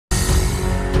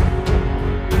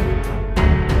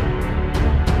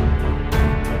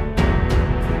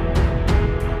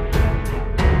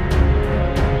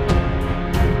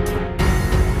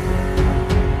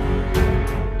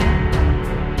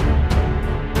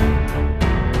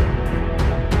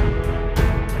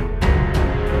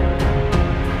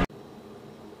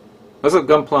What's up,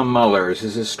 Gunplum Mullers?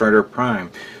 This is Strider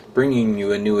Prime, bringing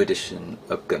you a new edition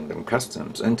of Gundam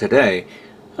Customs. And today,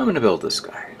 I'm going to build this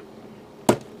guy.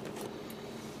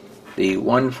 The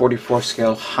 1/44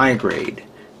 scale high grade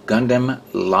Gundam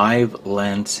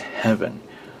LiveLance Heaven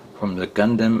from the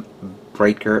Gundam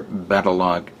Breaker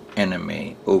Battlogue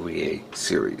anime OVA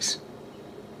series.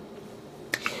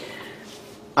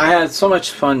 I had so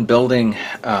much fun building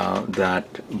that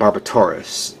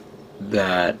Barbatorus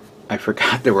that I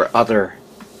forgot there were other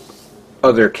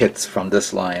kits from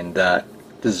this line that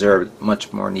deserved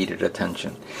much more needed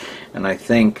attention, and I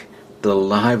think the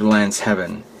LiveLance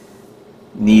Heaven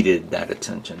needed that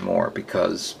attention more,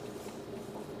 because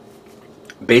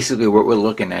basically what we're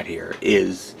looking at here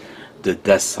is the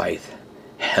Deathscythe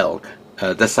Hell,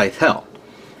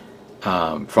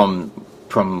 from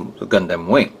the Gundam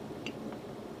Wing.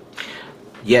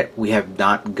 Yet we have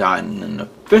not gotten an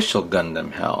official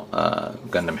Gundam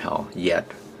Hell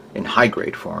yet in high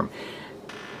grade form.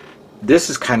 This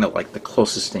is kind of like the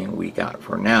closest thing we got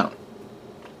for now.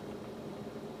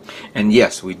 And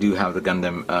yes, we do have the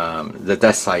Gundam, the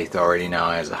Deathscythe already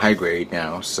now as a high grade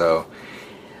now. So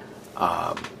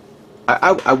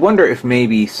I wonder if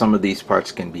maybe some of these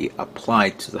parts can be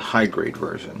applied to the high grade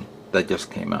version that just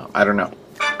came out. I don't know.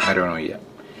 I don't know yet.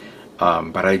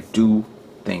 But I do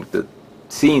think that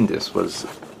seeing this was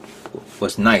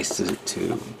nice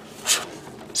to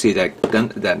see that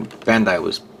that Bandai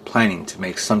was planning to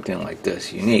make something like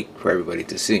this unique for everybody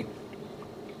to see.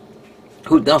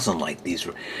 Who doesn't like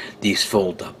these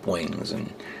fold-up wings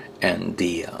and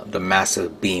the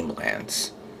massive beam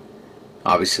lance?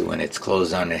 Obviously, when it's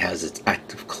closed on, it has its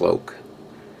active cloak,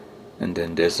 and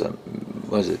then there's it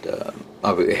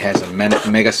has a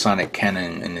megasonic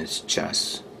cannon in its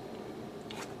chest.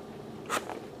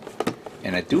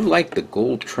 And I do like the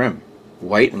gold trim,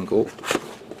 white and gold.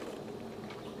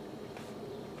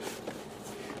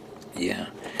 Yeah.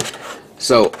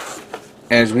 So,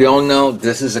 as we all know,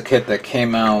 this is a kit that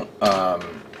came out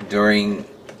during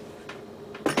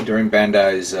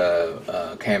Bandai's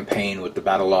campaign with the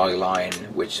Battlogue line,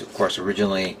 which, of course,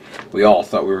 originally we all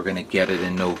thought we were going to get it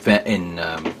in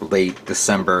late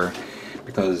December,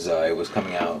 because it was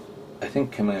coming out, I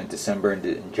think, coming out in December and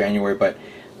in January, but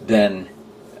then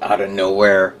out of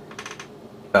nowhere,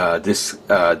 they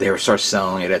start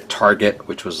selling it at Target,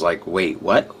 which was like, wait,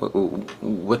 what?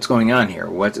 What's going on here?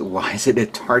 Why is it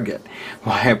at Target?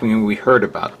 Why haven't we heard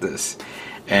about this?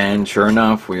 And sure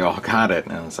enough, we all got it,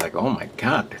 and it's like, oh my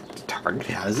God, Target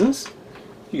has this?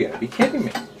 You gotta be kidding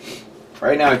me!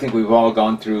 Right now, I think we've all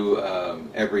gone through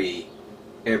every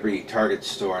Target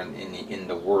store in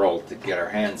the world to get our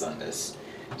hands on this,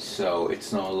 so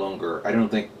it's no longer. I don't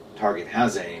think Target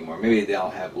has it anymore. Maybe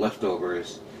they'll have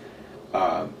leftovers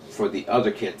for the other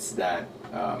kits that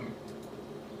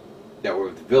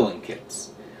were the villain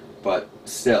kits, but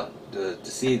still, to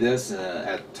see this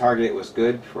at Target was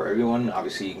good for everyone.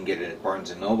 Obviously, you can get it at Barnes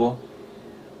and Noble.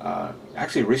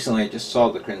 Actually, recently I just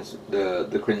saw the Crimson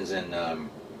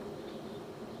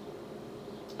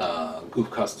Goof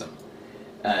Custom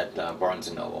at Barnes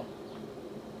and Noble,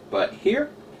 but here.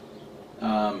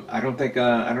 I don't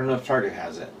know if Target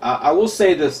has it. I will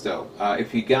say this though,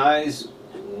 if you guys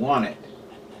want it,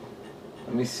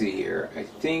 let me see here. I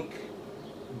think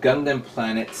Gundam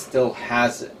Planet still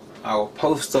has it. I will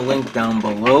post a link down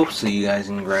below so you guys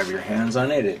can grab your hands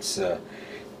on it. It's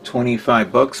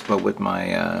 $25, but with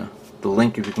my the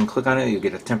link, if you can click on it, you'll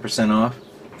get a 10% off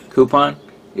coupon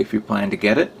if you plan to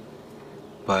get it.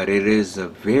 But it is a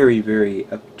very, very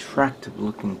attractive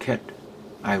looking kit.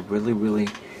 I really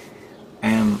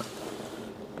am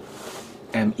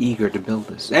eager to build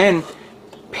this and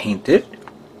paint it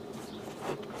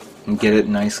and get it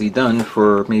nicely done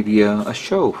for maybe a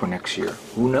show for next year.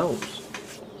 Who knows?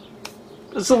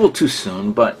 It's a little too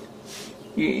soon, but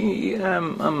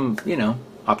I'm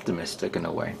optimistic in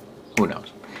a way. Who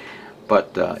knows?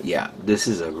 But yeah, this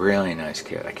is a really nice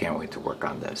kit. I can't wait to work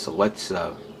on this. So let's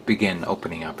begin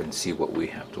opening up and see what we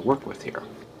have to work with here.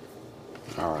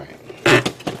 All right.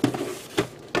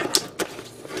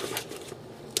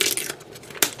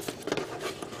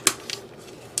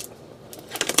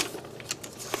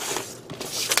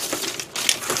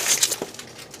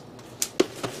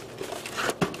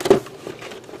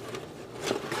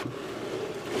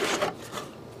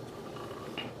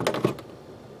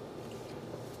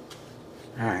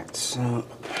 Alright, so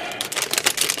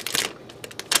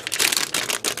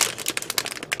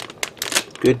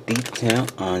good detail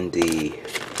on the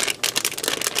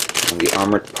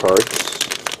armored parts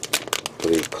for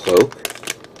the cloak,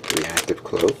 the active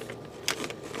cloak.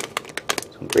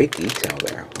 Some great detail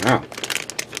there. Wow.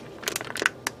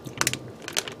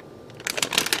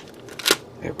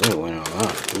 It really went all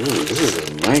out. Ooh, this is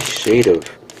a nice shade of...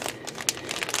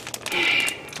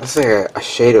 Let's say a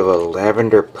shade of a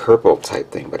lavender purple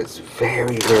type thing, but it's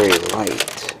very, very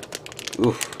light.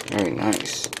 Oof, very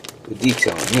nice. The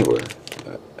detail anywhere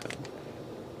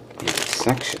in these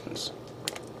sections.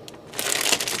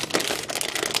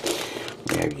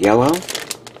 We have yellow,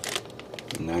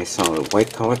 nice solid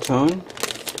white color tone,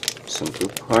 some blue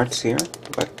parts here,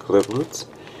 black cliplets,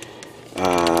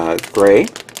 gray.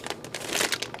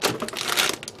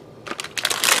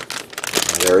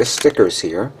 There is stickers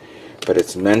here, but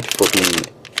it's meant for being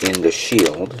in the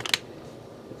shield,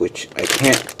 which I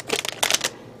can't.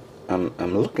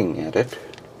 I'm looking at it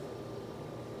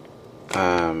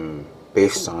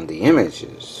based on the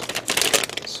images,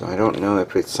 so I don't know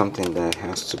if it's something that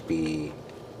has to be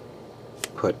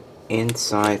put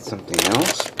inside something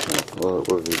else. We'll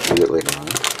review it later on.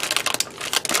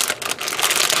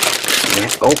 Yeah,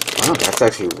 oh wow, that's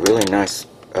actually really nice,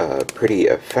 pretty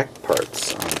effect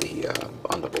parts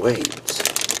on the blades.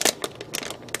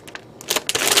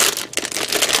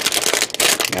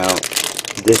 Now,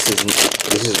 this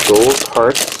is gold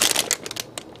parts,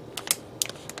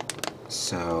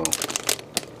 so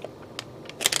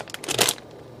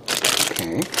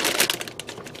okay.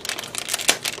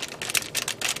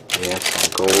 We have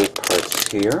some gold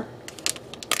parts here,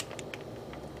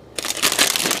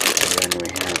 and then we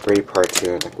have gray parts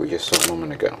here, like we just saw a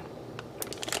moment ago.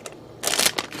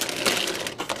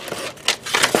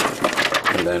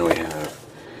 And then we have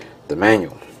the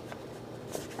manual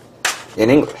in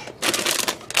English.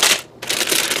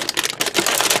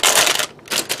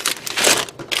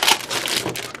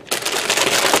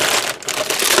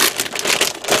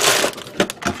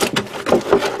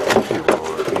 Okay, we'll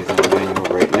review the manual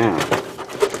right now.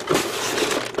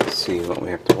 Let's see what we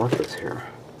have to work with here.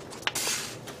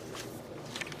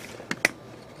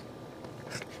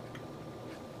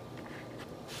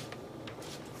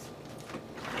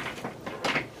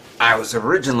 I was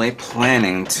originally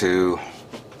planning to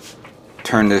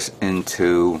turn this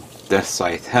into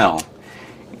Deathscythe Hell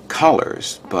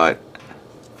colors, but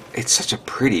it's such a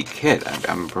pretty kit.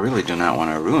 I really do not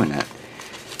want to ruin it.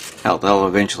 Hell, they'll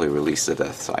eventually release the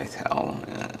Deathscythe Hell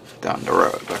down the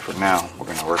road, but for now, we're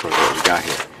going to work with what we got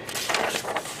here.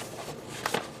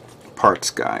 Parts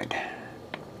guide.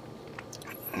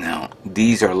 Now,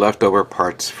 these are leftover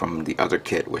parts from the other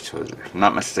kit, which was, if I'm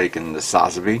not mistaken, the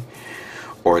Sazabi,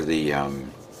 or the,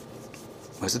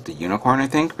 was it the Unicorn, I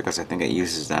think? Because I think it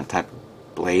uses that type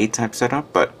of blade type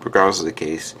setup, but regardless of the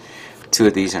case, 2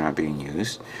 of these are not being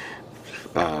used.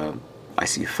 I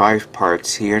see 5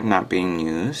 parts here not being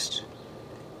used.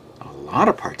 A lot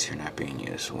of parts here not being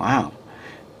used. Wow.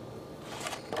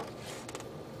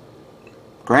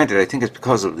 Granted, I think it's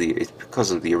because of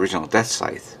the original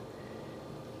Deathscythe.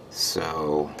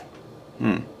 So,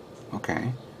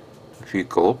 okay. A few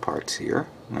gold parts here,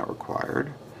 not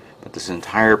required, but this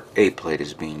entire A plate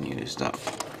is being used up.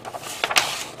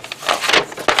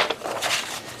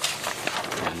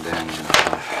 And then,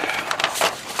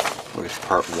 where's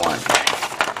part 1?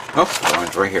 Oh, the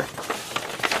one's right here.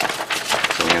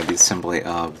 So we have the assembly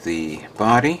of the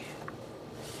body.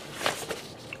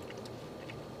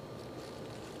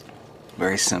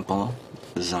 Very simple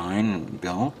design and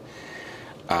build.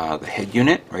 The head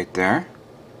unit right there.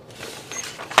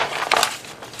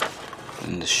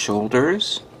 And the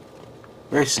shoulders.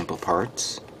 Very simple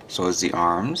parts. So is the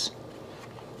arms.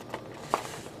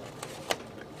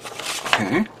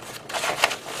 Okay.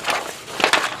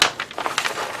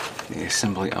 The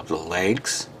assembly of the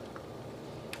legs.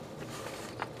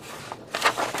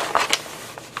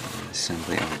 And the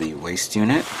assembly of the waist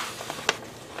unit.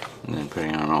 And then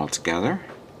putting it on all together.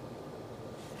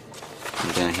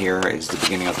 And then here is the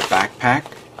beginning of the backpack.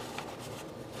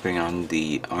 Putting on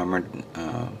the armored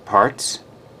parts.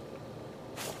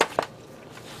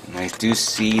 And I do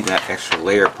see that extra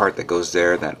layer part that goes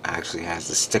there that actually has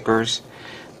the stickers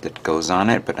that goes on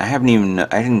it, but I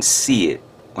didn't see it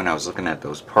when I was looking at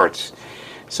those parts,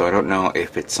 so I don't know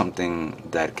if it's something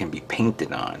that can be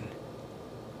painted on.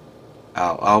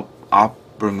 I'll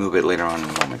remove it later on in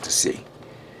a moment to see.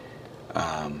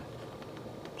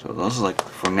 So those are, like,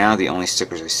 for now, the only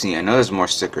stickers I see. I know there's more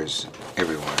stickers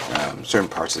everywhere, certain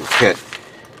parts of the kit,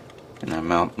 and I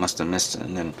must have missed it.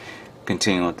 And then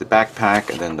continuing with the backpack,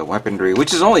 and then the weaponry,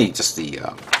 which is only just the,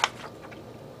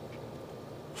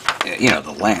 you know,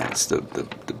 the lance,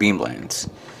 the beam lance,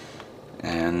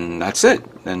 and that's it.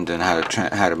 And then how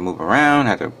to move around,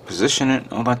 how to position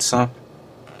it, all that stuff.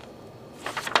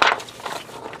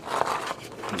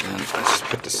 And then let's just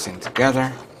put this thing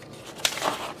together.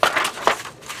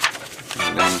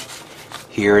 And then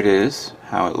here it is,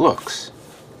 how it looks.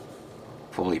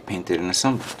 fully painted and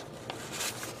assembled.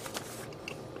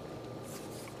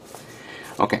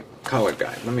 Okay, color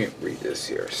guide. Let me read this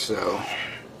here. So,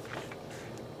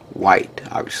 white,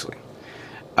 obviously.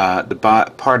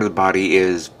 The part of the body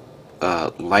is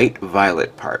light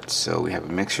violet parts. So we have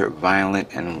a mixture of violet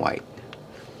and white.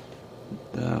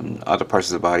 Other parts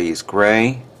of the body is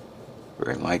gray,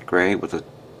 very light gray with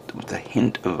a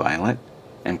hint of violet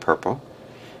and purple,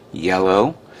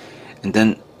 yellow, and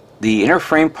then the inner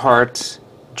frame parts,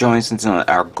 joints and so on,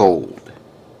 are gold,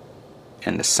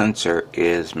 and the sensor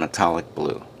is metallic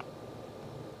blue.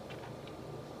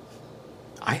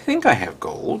 I think I have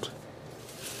gold.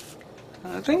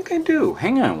 I think I do.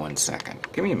 Hang on one second.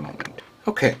 Give me a moment.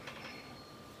 Okay.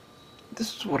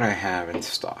 This is what I have in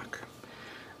stock.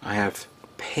 I have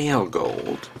pale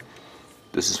gold.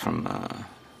 This is from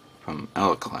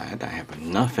Elaclad. I have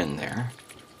enough in there,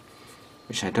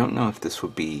 which I don't know if this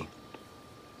would be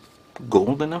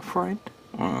gold enough for it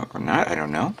or not. I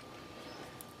don't know.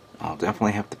 I'll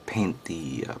definitely have to paint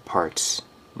the parts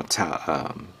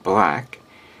black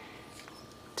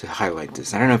to highlight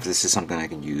this. I don't know if this is something I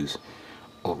can use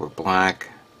over black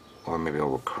or maybe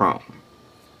over chrome,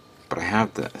 but I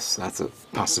have this. That's a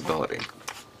possibility.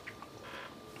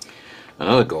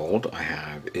 Another gold I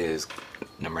have is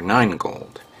number 9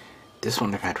 gold. This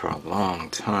one I've had for a long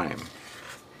time.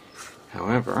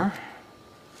 However,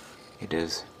 it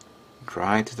is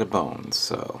dry to the bone,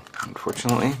 so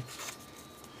unfortunately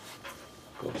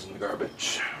goes in the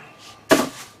garbage.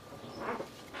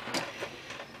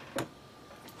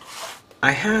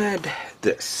 I had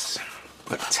this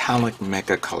metallic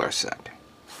mega color set.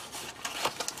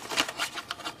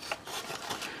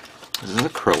 This is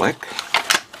acrylic.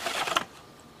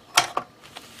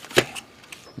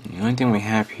 The only thing we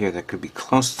have here that could be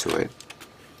close to it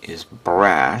is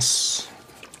brass.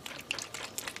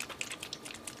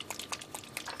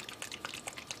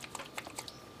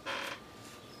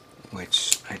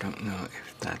 Which I don't know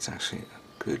if that's actually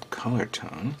a good color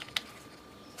tone.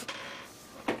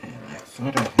 And I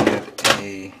thought I had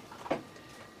a...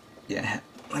 Yeah,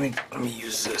 let me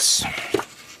use this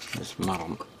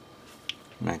model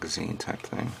magazine type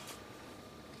thing.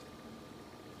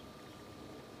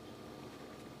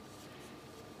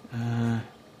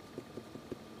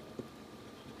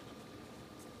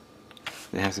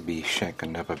 It has to be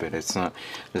shaken up a bit. It's not.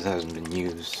 This hasn't been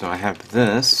used. So I have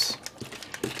this.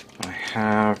 I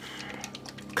have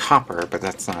copper, but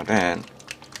that's not it.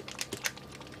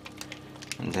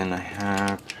 And then I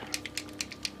have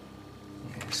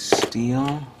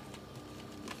steel,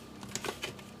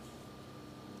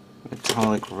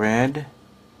 metallic red,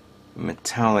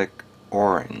 metallic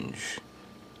orange,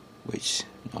 which,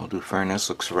 all due fairness,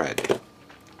 looks red.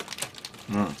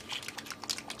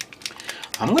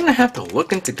 I'm gonna have to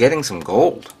look into getting some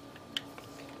gold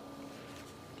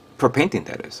for painting,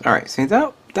 that is. Alright, see,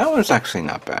 that one's actually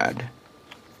not bad.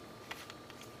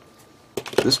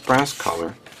 This brass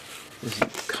color is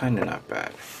kinda not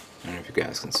bad. I don't know if you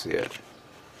guys can see it.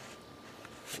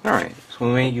 Alright, so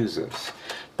we may use this.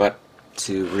 But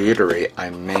to reiterate,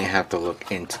 I may have to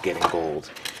look into getting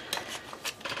gold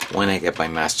when I get my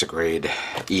Master Grade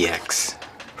EX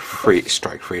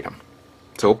Strike Freedom.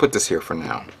 So we'll put this here for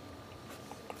now.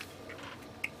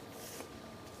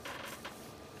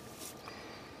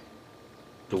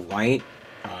 The white,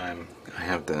 I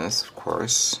have this, of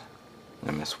course.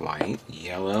 MS white,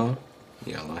 yellow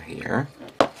here.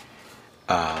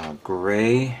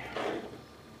 Gray.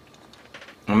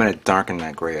 I'm going to darken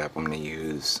that gray up. I'm going to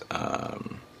use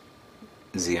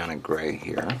Zeonic Gray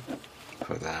here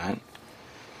for that.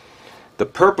 The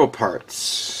purple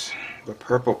parts. The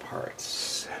purple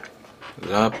parts.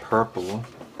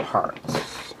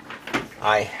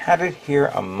 I had it here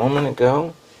a moment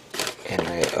ago, and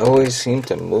I always seem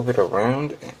to move it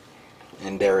around,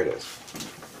 and there it is.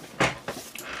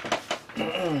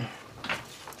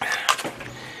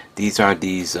 These are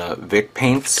Vic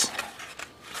paints,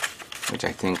 which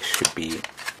I think should be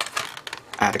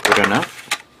adequate enough.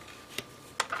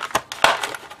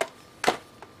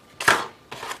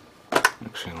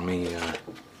 Actually, let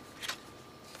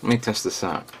me test this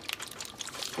out.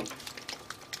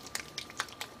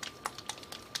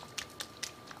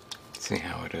 See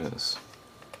how it is.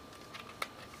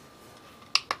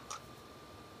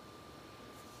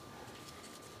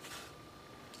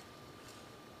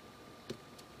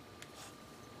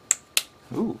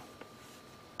 Ooh.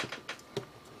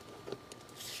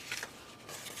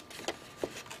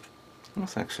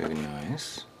 That's actually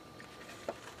nice.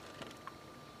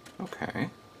 Okay,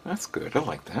 that's good. I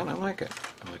like that. I like it.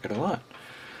 I like it a lot.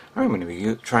 Alright, I'm going to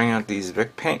be trying out these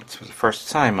Vic paints for the first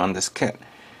time on this kit.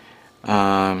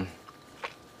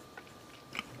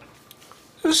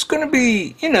 this is going to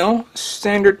be, you know,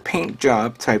 standard paint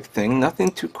job type thing,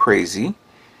 nothing too crazy.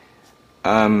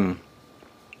 In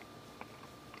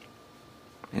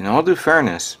all due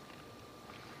fairness,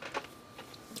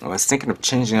 I was thinking of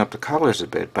changing up the colors a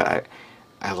bit, but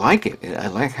I like it. I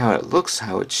like how it looks,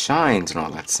 how it shines and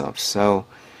all that stuff. So,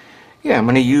 yeah, I'm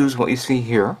going to use what you see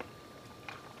here.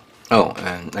 Oh,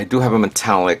 and I do have a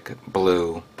metallic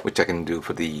blue, which I can do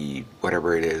for the,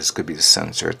 whatever it is, could be the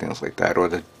sensor, things like that, or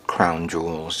the crown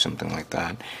jewels, something like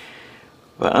that.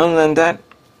 But other than that,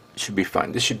 it should be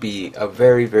fine. This should be a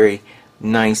very, very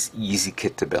nice, easy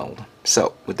kit to build.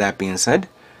 So, with that being said,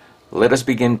 let us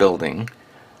begin building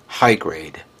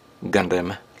high-grade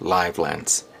Gundam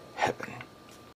LiveLance Heaven.